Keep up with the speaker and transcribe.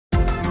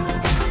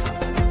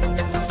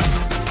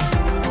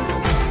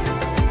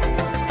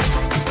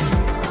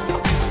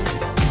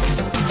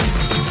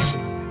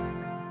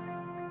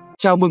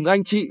Chào mừng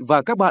anh chị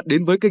và các bạn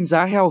đến với kênh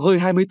Giá Heo Hơi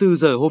 24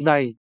 giờ hôm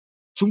nay.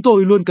 Chúng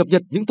tôi luôn cập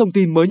nhật những thông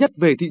tin mới nhất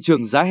về thị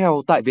trường giá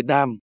heo tại Việt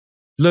Nam.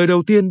 Lời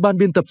đầu tiên, ban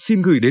biên tập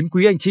xin gửi đến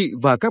quý anh chị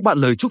và các bạn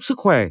lời chúc sức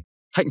khỏe,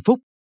 hạnh phúc,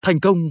 thành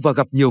công và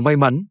gặp nhiều may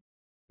mắn.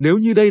 Nếu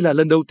như đây là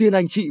lần đầu tiên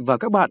anh chị và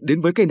các bạn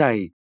đến với kênh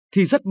này,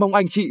 thì rất mong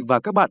anh chị và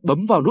các bạn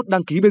bấm vào nút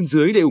đăng ký bên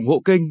dưới để ủng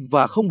hộ kênh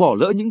và không bỏ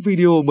lỡ những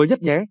video mới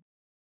nhất nhé.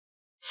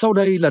 Sau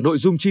đây là nội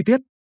dung chi tiết.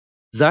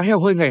 Giá heo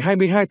hơi ngày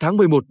 22 tháng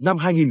 11 năm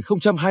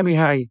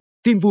 2022.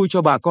 Tin vui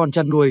cho bà con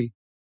chăn nuôi.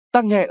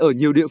 Tăng nhẹ ở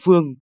nhiều địa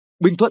phương,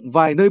 Bình Thuận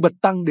vài nơi bật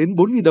tăng đến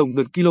 4.000 đồng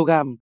một kg.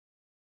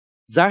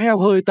 Giá heo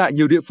hơi tại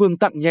nhiều địa phương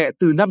tăng nhẹ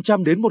từ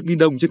 500 đến 1.000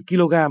 đồng trên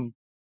kg.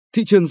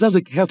 Thị trường giao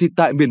dịch heo thịt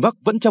tại miền Bắc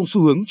vẫn trong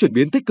xu hướng chuyển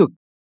biến tích cực.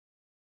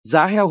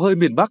 Giá heo hơi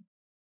miền Bắc.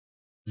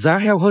 Giá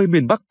heo hơi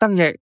miền Bắc tăng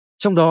nhẹ,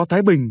 trong đó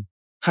Thái Bình,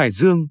 Hải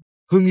Dương,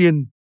 Hưng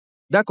Yên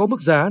đã có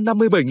mức giá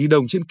 57.000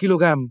 đồng trên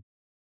kg.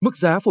 Mức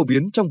giá phổ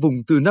biến trong vùng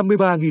từ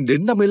 53.000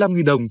 đến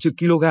 55.000 đồng trên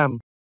kg.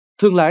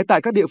 Thương lái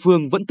tại các địa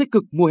phương vẫn tích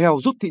cực mua heo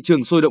giúp thị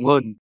trường sôi động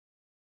hơn.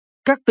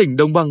 Các tỉnh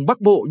đồng bằng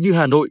Bắc Bộ như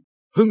Hà Nội,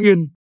 Hưng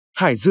Yên,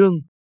 Hải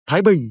Dương,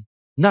 Thái Bình,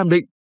 Nam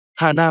Định,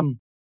 Hà Nam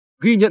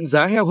ghi nhận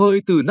giá heo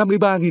hơi từ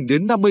 53.000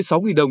 đến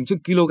 56.000 đồng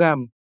trên kg.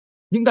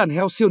 Những đàn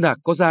heo siêu nạc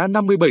có giá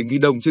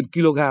 57.000 đồng trên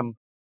kg.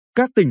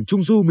 Các tỉnh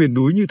Trung Du miền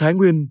núi như Thái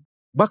Nguyên,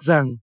 Bắc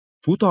Giang,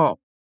 Phú Thọ,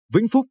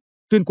 Vĩnh Phúc,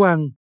 Tuyên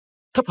Quang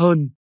thấp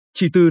hơn,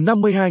 chỉ từ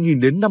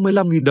 52.000 đến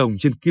 55.000 đồng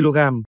trên kg.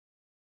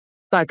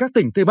 Tại các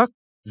tỉnh Tây Bắc,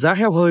 giá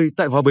heo hơi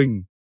tại Hòa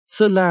Bình,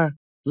 Sơn La,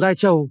 Lai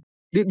Châu,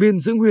 Điện Biên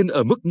giữ nguyên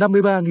ở mức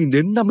 53.000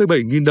 đến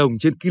 57.000 đồng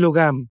trên kg.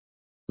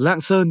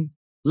 Lạng Sơn,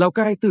 Lào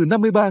Cai từ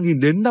 53.000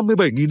 đến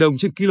 57.000 đồng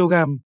trên kg.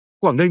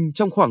 Quảng Ninh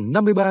trong khoảng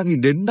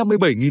 53.000 đến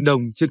 57.000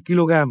 đồng trên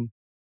kg.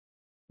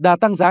 Đà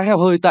tăng giá heo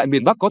hơi tại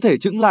miền Bắc có thể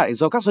chững lại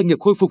do các doanh nghiệp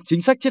khôi phục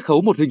chính sách chiết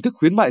khấu, một hình thức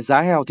khuyến mại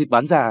giá heo thịt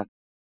bán ra.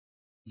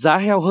 Giá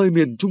heo hơi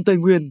miền Trung Tây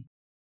Nguyên.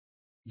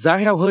 Giá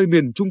heo hơi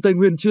miền Trung Tây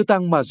Nguyên chưa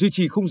tăng mà duy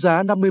trì khung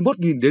giá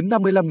 51.000 đến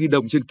 55.000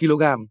 đồng trên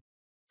kg.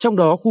 Trong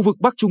đó khu vực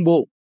Bắc Trung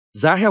Bộ,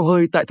 giá heo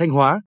hơi tại Thanh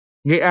Hóa,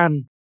 Nghệ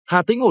An,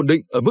 Hà Tĩnh ổn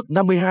định ở mức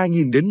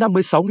 52.000 đến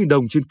 56.000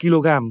 đồng trên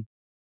kg.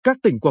 Các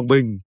tỉnh Quảng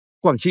Bình,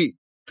 Quảng Trị,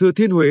 Thừa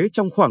Thiên Huế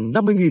trong khoảng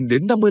 50.000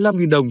 đến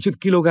 55.000 đồng trên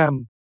kg.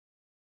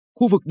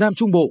 Khu vực Nam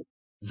Trung Bộ,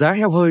 giá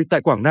heo hơi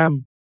tại Quảng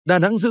Nam, Đà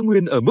Nẵng giữ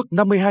nguyên ở mức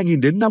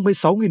 52.000 đến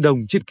 56.000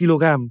 đồng trên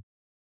kg.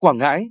 Quảng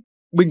Ngãi,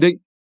 Bình Định,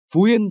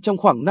 Phú Yên trong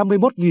khoảng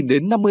 51.000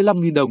 đến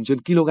 55.000 đồng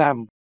trên kg.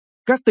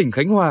 Các tỉnh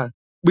Khánh Hòa,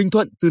 Bình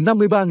Thuận từ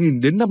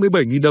 53.000 đến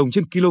 57.000 đồng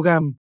trên kg,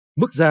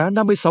 mức giá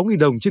 56.000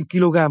 đồng trên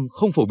kg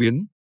không phổ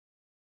biến.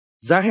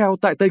 Giá heo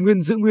tại Tây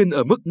Nguyên giữ nguyên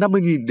ở mức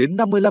 50.000 đến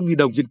 55.000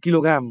 đồng trên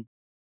kg.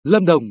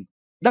 Lâm Đồng,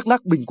 Đắk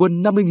Lắk bình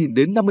quân 50.000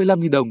 đến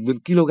 55.000 đồng một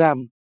kg.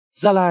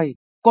 Gia Lai,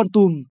 Kon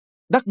Tum,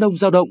 Đắk Nông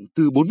dao động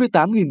từ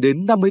 48.000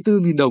 đến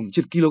 54.000 đồng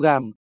trên kg.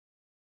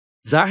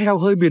 Giá heo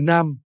hơi miền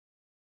Nam.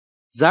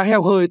 Giá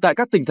heo hơi tại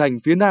các tỉnh thành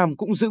phía Nam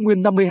cũng giữ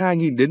nguyên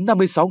 52.000 đến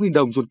 56.000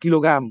 đồng một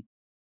kg.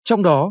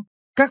 Trong đó,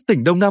 các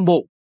tỉnh Đông Nam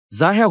Bộ,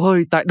 giá heo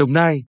hơi tại Đồng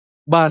Nai,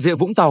 Bà Rịa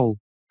Vũng Tàu,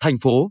 thành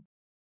phố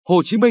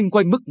Hồ Chí Minh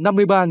quanh mức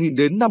 53.000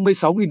 đến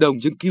 56.000 đồng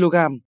trên kg.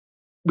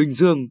 Bình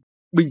Dương,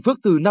 Bình Phước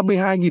từ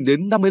 52.000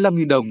 đến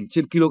 55.000 đồng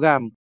trên kg.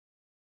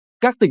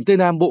 Các tỉnh Tây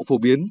Nam Bộ phổ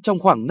biến trong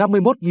khoảng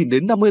 51.000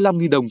 đến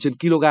 55.000 đồng trên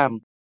kg.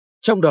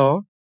 Trong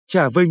đó,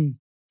 Trà Vinh,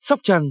 Sóc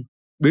Trăng,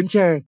 Bến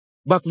Tre,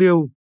 Bạc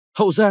Liêu,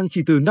 Hậu Giang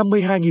chỉ từ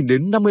 52.000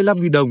 đến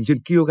 55.000 đồng trên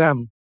kg.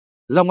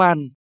 Long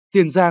An,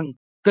 Tiền Giang,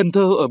 Cần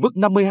Thơ ở mức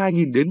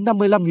 52.000 đến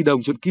 55.000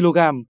 đồng trên kg.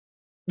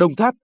 Đồng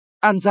Tháp,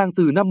 An Giang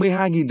từ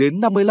 52.000 đến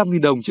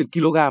 55.000 đồng trên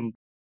kg.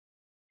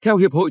 Theo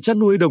Hiệp hội Chăn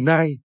nuôi Đồng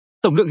Nai,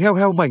 tổng lượng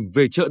heo mảnh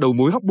về chợ đầu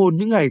mối Hóc Môn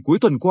những ngày cuối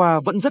tuần qua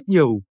vẫn rất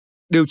nhiều,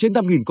 đều trên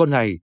 5.000 con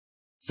ngày.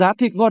 Giá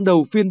thịt ngon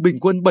đầu phiên bình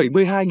quân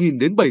 72.000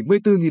 đến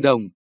 74.000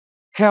 đồng.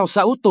 Heo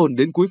xã Út Tồn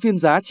đến cuối phiên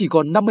giá chỉ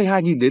còn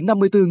 52.000 đến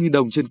 54.000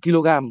 đồng trên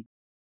kg.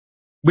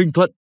 Bình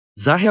Thuận,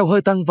 giá heo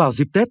hơi tăng vào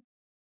dịp Tết.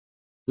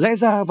 Lẽ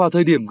ra vào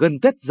thời điểm gần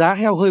Tết giá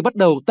heo hơi bắt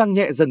đầu tăng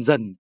nhẹ dần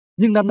dần,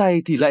 nhưng năm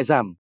nay thì lại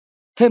giảm.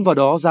 Thêm vào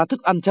đó giá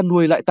thức ăn chăn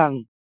nuôi lại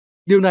tăng.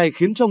 Điều này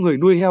khiến cho người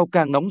nuôi heo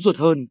càng nóng ruột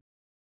hơn.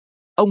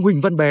 Ông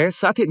Huỳnh Văn Bé,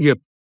 xã Thiện Nghiệp,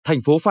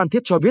 thành phố Phan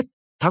Thiết cho biết,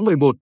 tháng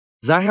 11,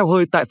 giá heo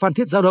hơi tại Phan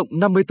Thiết dao động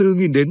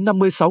 54.000 đến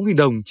 56.000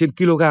 đồng trên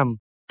kg,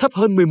 thấp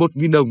hơn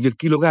 11.000 đồng một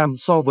kg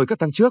so với các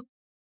tháng trước.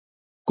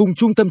 Cùng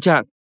chung tâm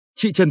trạng,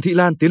 chị Trần Thị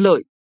Lan Tiến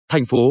Lợi,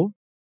 thành phố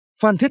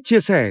Phan Thiết chia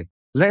sẻ,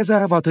 lẽ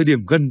ra vào thời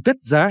điểm gần Tết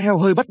giá heo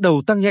hơi bắt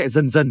đầu tăng nhẹ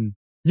dần dần,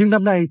 nhưng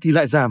năm nay thì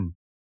lại giảm.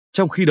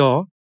 Trong khi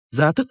đó,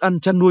 giá thức ăn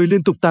chăn nuôi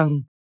liên tục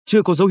tăng,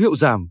 chưa có dấu hiệu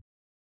giảm.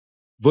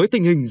 Với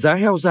tình hình giá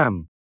heo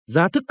giảm,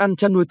 giá thức ăn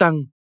chăn nuôi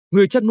tăng,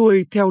 người chăn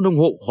nuôi theo nông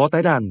hộ khó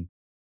tái đàn.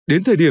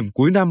 Đến thời điểm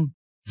cuối năm,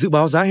 dự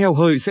báo giá heo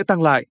hơi sẽ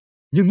tăng lại,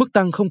 nhưng mức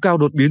tăng không cao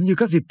đột biến như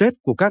các dịp Tết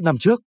của các năm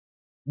trước.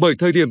 Bởi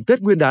thời điểm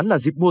Tết Nguyên đán là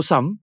dịp mua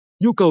sắm,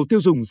 nhu cầu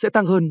tiêu dùng sẽ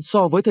tăng hơn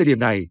so với thời điểm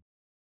này.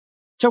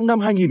 Trong năm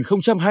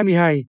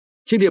 2022,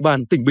 trên địa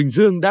bàn tỉnh Bình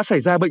Dương đã xảy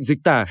ra bệnh dịch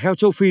tả heo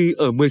châu Phi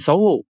ở 16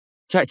 hộ,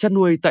 trại chăn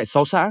nuôi tại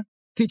 6 xã,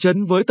 thị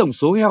trấn với tổng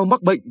số heo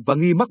mắc bệnh và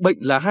nghi mắc bệnh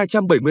là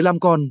 275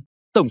 con.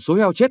 tổng số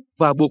heo chết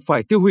và buộc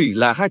phải tiêu hủy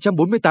là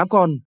 248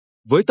 con,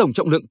 với tổng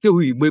trọng lượng tiêu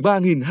hủy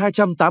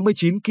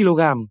 13.289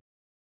 kg.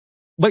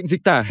 Bệnh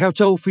dịch tả heo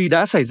châu Phi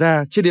đã xảy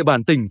ra trên địa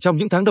bàn tỉnh trong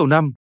những tháng đầu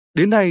năm,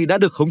 đến nay đã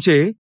được khống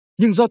chế,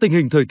 nhưng do tình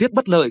hình thời tiết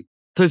bất lợi,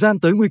 thời gian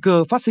tới nguy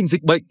cơ phát sinh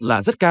dịch bệnh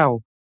là rất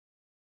cao.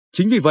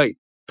 Chính vì vậy,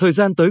 thời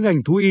gian tới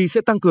ngành thú y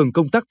sẽ tăng cường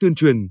công tác tuyên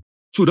truyền,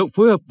 chủ động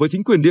phối hợp với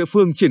chính quyền địa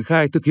phương triển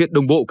khai thực hiện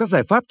đồng bộ các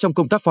giải pháp trong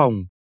công tác phòng,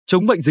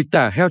 chống bệnh dịch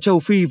tả heo châu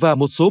Phi và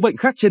một số bệnh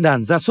khác trên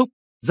đàn gia súc,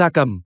 gia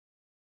cầm.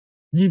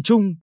 Nhìn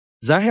chung,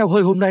 giá heo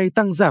hơi hôm nay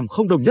tăng giảm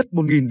không đồng nhất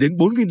 1.000 đến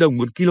 4.000 đồng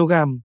 1 kg.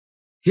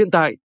 Hiện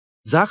tại,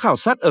 giá khảo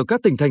sát ở các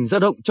tỉnh thành dao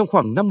động trong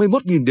khoảng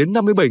 51.000 đến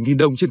 57.000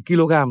 đồng trên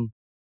kg.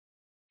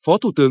 Phó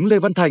Thủ tướng Lê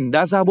Văn Thành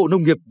đã giao Bộ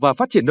Nông nghiệp và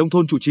Phát triển Nông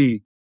thôn chủ trì,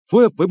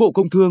 phối hợp với Bộ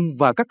Công Thương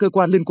và các cơ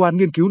quan liên quan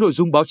nghiên cứu nội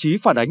dung báo chí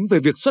phản ánh về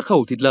việc xuất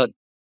khẩu thịt lợn.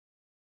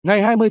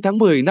 Ngày 20 tháng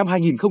 10 năm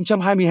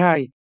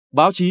 2022,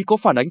 báo chí có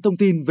phản ánh thông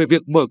tin về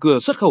việc mở cửa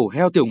xuất khẩu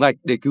heo tiểu ngạch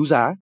để cứu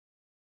giá.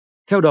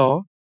 Theo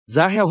đó,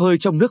 giá heo hơi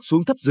trong nước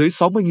xuống thấp dưới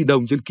 60.000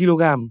 đồng trên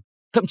kg,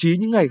 thậm chí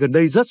những ngày gần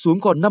đây rớt xuống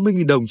còn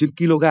 50.000 đồng trên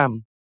kg,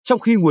 trong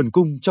khi nguồn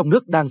cung trong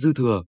nước đang dư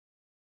thừa.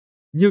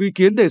 Nhiều ý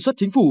kiến đề xuất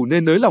chính phủ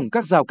nên nới lỏng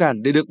các rào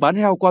cản để được bán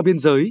heo qua biên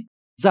giới,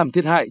 giảm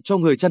thiệt hại cho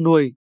người chăn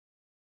nuôi.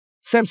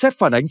 Xem xét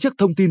phản ánh trước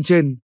thông tin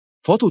trên,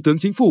 Phó Thủ tướng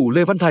Chính phủ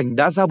Lê Văn Thành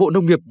đã giao Bộ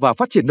Nông nghiệp và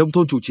Phát triển Nông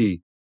thôn chủ trì,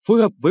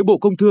 phối hợp với Bộ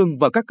Công Thương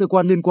và các cơ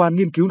quan liên quan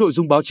nghiên cứu nội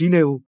dung báo chí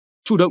nêu,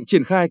 chủ động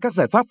triển khai các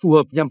giải pháp phù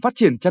hợp nhằm phát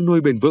triển chăn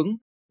nuôi bền vững,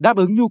 đáp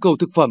ứng nhu cầu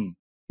thực phẩm,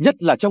 nhất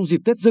là trong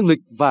dịp Tết Dương lịch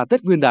và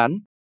Tết Nguyên đán,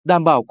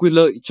 đảm bảo quyền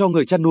lợi cho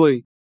người chăn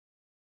nuôi.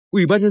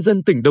 Ủy ban Nhân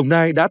dân tỉnh Đồng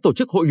Nai đã tổ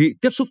chức hội nghị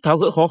tiếp xúc tháo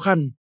gỡ khó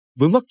khăn,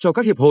 vướng mắc cho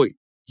các hiệp hội,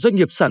 doanh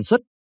nghiệp sản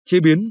xuất, chế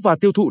biến và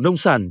tiêu thụ nông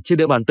sản trên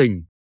địa bàn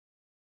tỉnh.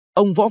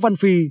 Ông Võ Văn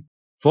Phi,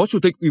 Phó Chủ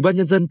tịch Ủy ban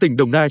Nhân dân tỉnh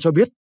Đồng Nai cho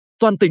biết,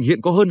 toàn tỉnh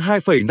hiện có hơn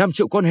 2,5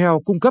 triệu con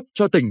heo cung cấp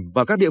cho tỉnh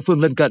và các địa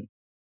phương lân cận.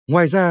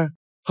 Ngoài ra,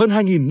 hơn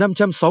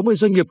 2.560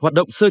 doanh nghiệp hoạt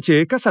động sơ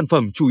chế các sản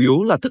phẩm chủ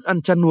yếu là thức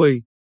ăn chăn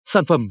nuôi,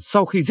 sản phẩm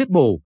sau khi giết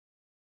mổ.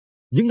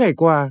 Những ngày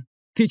qua,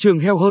 thị trường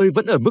heo hơi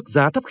vẫn ở mức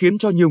giá thấp khiến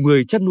cho nhiều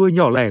người chăn nuôi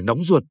nhỏ lẻ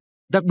nóng ruột,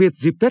 đặc biệt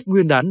dịp Tết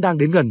Nguyên đán đang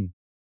đến gần.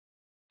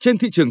 Trên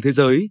thị trường thế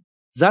giới,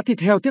 giá thịt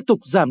heo tiếp tục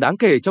giảm đáng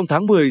kể trong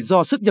tháng 10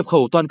 do sức nhập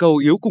khẩu toàn cầu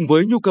yếu cùng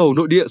với nhu cầu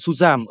nội địa sụt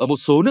giảm ở một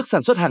số nước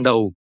sản xuất hàng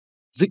đầu.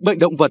 Dịch bệnh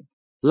động vật,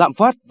 lạm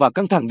phát và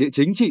căng thẳng địa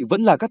chính trị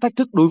vẫn là các thách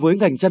thức đối với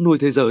ngành chăn nuôi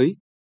thế giới.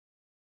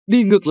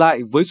 Đi ngược lại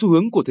với xu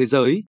hướng của thế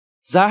giới,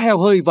 giá heo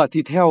hơi và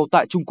thịt heo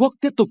tại Trung Quốc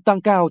tiếp tục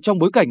tăng cao trong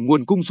bối cảnh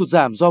nguồn cung sụt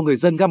giảm do người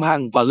dân găm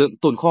hàng và lượng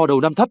tồn kho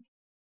đầu năm thấp.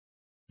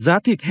 Giá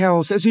thịt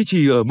heo sẽ duy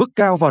trì ở mức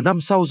cao vào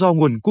năm sau do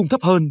nguồn cung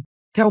thấp hơn,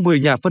 theo 10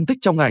 nhà phân tích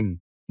trong ngành,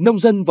 nông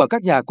dân và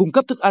các nhà cung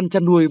cấp thức ăn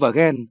chăn nuôi và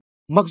gen,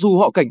 mặc dù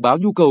họ cảnh báo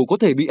nhu cầu có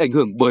thể bị ảnh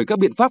hưởng bởi các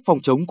biện pháp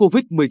phòng chống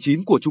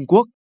COVID-19 của Trung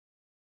Quốc.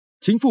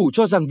 Chính phủ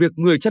cho rằng việc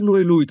người chăn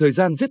nuôi lùi thời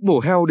gian giết mổ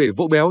heo để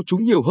vỗ béo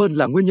chúng nhiều hơn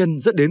là nguyên nhân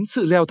dẫn đến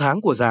sự leo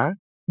thang của giá,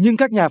 nhưng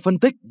các nhà phân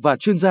tích và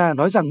chuyên gia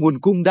nói rằng nguồn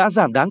cung đã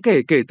giảm đáng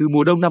kể kể từ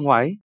mùa đông năm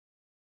ngoái.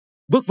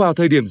 Bước vào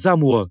thời điểm giao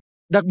mùa,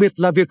 đặc biệt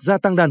là việc gia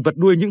tăng đàn vật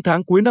nuôi những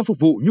tháng cuối năm phục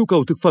vụ nhu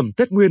cầu thực phẩm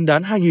Tết Nguyên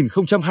đán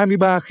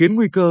 2023 khiến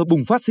nguy cơ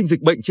bùng phát sinh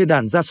dịch bệnh trên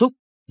đàn gia súc,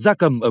 gia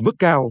cầm ở mức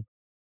cao.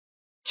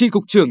 Chi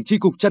cục trưởng Chi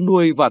cục Chăn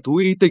nuôi và Thú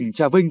y tỉnh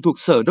Trà Vinh thuộc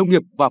Sở Nông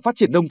nghiệp và Phát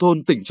triển Nông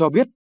thôn tỉnh cho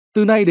biết,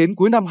 từ nay đến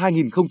cuối năm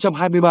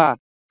 2023,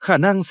 khả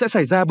năng sẽ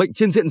xảy ra bệnh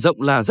trên diện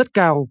rộng là rất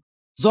cao,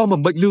 do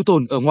mầm bệnh lưu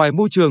tồn ở ngoài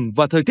môi trường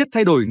và thời tiết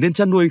thay đổi nên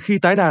chăn nuôi khi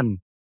tái đàn,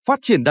 phát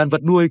triển đàn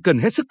vật nuôi cần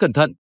hết sức cẩn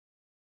thận.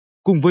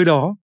 Cùng với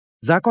đó,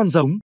 giá con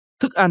giống,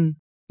 thức ăn,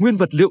 nguyên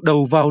vật liệu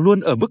đầu vào luôn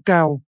ở mức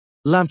cao,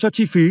 làm cho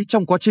chi phí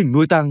trong quá trình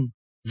nuôi tăng,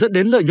 dẫn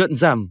đến lợi nhuận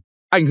giảm,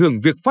 ảnh hưởng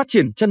việc phát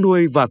triển chăn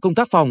nuôi và công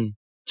tác phòng,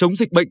 chống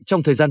dịch bệnh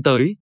trong thời gian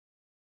tới.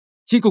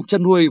 Chi cục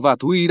Chăn nuôi và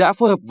Thú y đã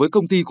phối hợp với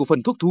Công ty Cổ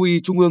phần Thuốc Thú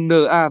y Trung ương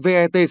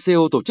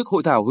NAVETCO tổ chức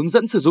hội thảo hướng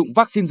dẫn sử dụng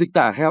vaccine dịch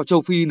tả heo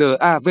châu Phi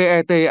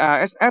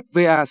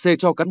NAVETASFVAC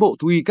cho cán bộ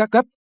thú y các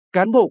cấp,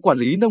 cán bộ quản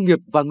lý nông nghiệp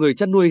và người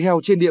chăn nuôi heo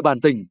trên địa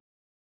bàn tỉnh.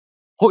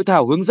 Hội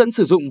thảo hướng dẫn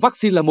sử dụng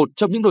vaccine là một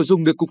trong những nội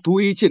dung được Cục Thú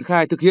y triển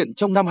khai thực hiện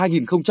trong năm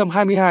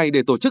 2022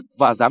 để tổ chức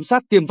và giám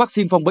sát tiêm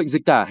vaccine phòng bệnh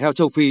dịch tả heo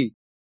châu Phi.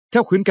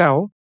 Theo khuyến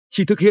cáo,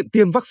 chỉ thực hiện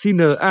tiêm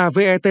vaccine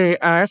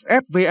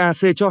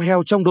NAVETASFVAC cho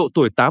heo trong độ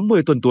tuổi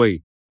 8-10 tuần tuổi,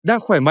 đang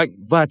khỏe mạnh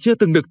và chưa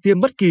từng được tiêm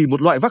bất kỳ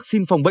một loại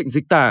vaccine phòng bệnh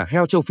dịch tả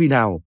heo châu Phi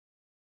nào.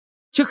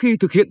 Trước khi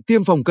thực hiện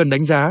tiêm phòng cần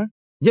đánh giá,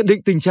 nhận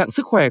định tình trạng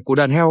sức khỏe của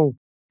đàn heo,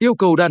 yêu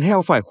cầu đàn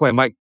heo phải khỏe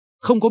mạnh,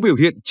 không có biểu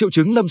hiện triệu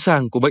chứng lâm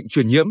sàng của bệnh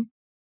truyền nhiễm.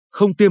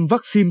 Không tiêm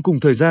vaccine cùng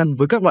thời gian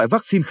với các loại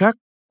vaccine khác,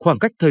 khoảng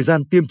cách thời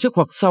gian tiêm trước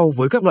hoặc sau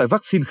với các loại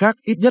vaccine khác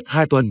ít nhất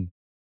 2 tuần.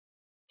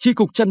 Chi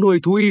cục Chăn nuôi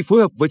Thú y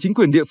phối hợp với chính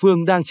quyền địa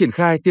phương đang triển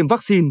khai tiêm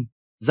vaccine,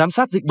 giám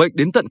sát dịch bệnh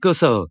đến tận cơ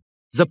sở,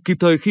 dập kịp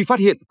thời khi phát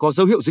hiện có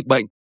dấu hiệu dịch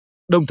bệnh.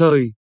 Đồng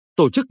thời,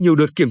 tổ chức nhiều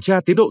đợt kiểm tra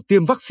tiến độ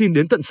tiêm vaccine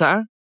đến tận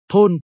xã,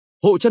 thôn,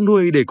 hộ chăn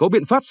nuôi để có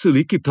biện pháp xử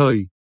lý kịp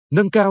thời,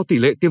 nâng cao tỷ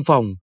lệ tiêm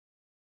phòng.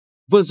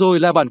 Vừa rồi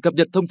là bản cập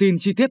nhật thông tin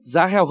chi tiết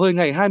giá heo hơi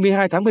ngày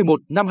 22 tháng 11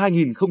 năm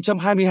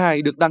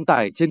 2022 được đăng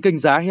tải trên kênh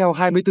Giá Heo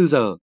 24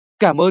 giờ.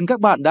 Cảm ơn các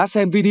bạn đã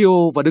xem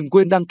video và đừng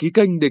quên đăng ký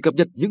kênh để cập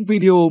nhật những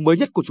video mới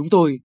nhất của chúng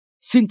tôi.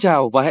 Xin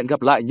chào và hẹn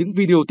gặp lại những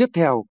video tiếp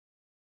theo.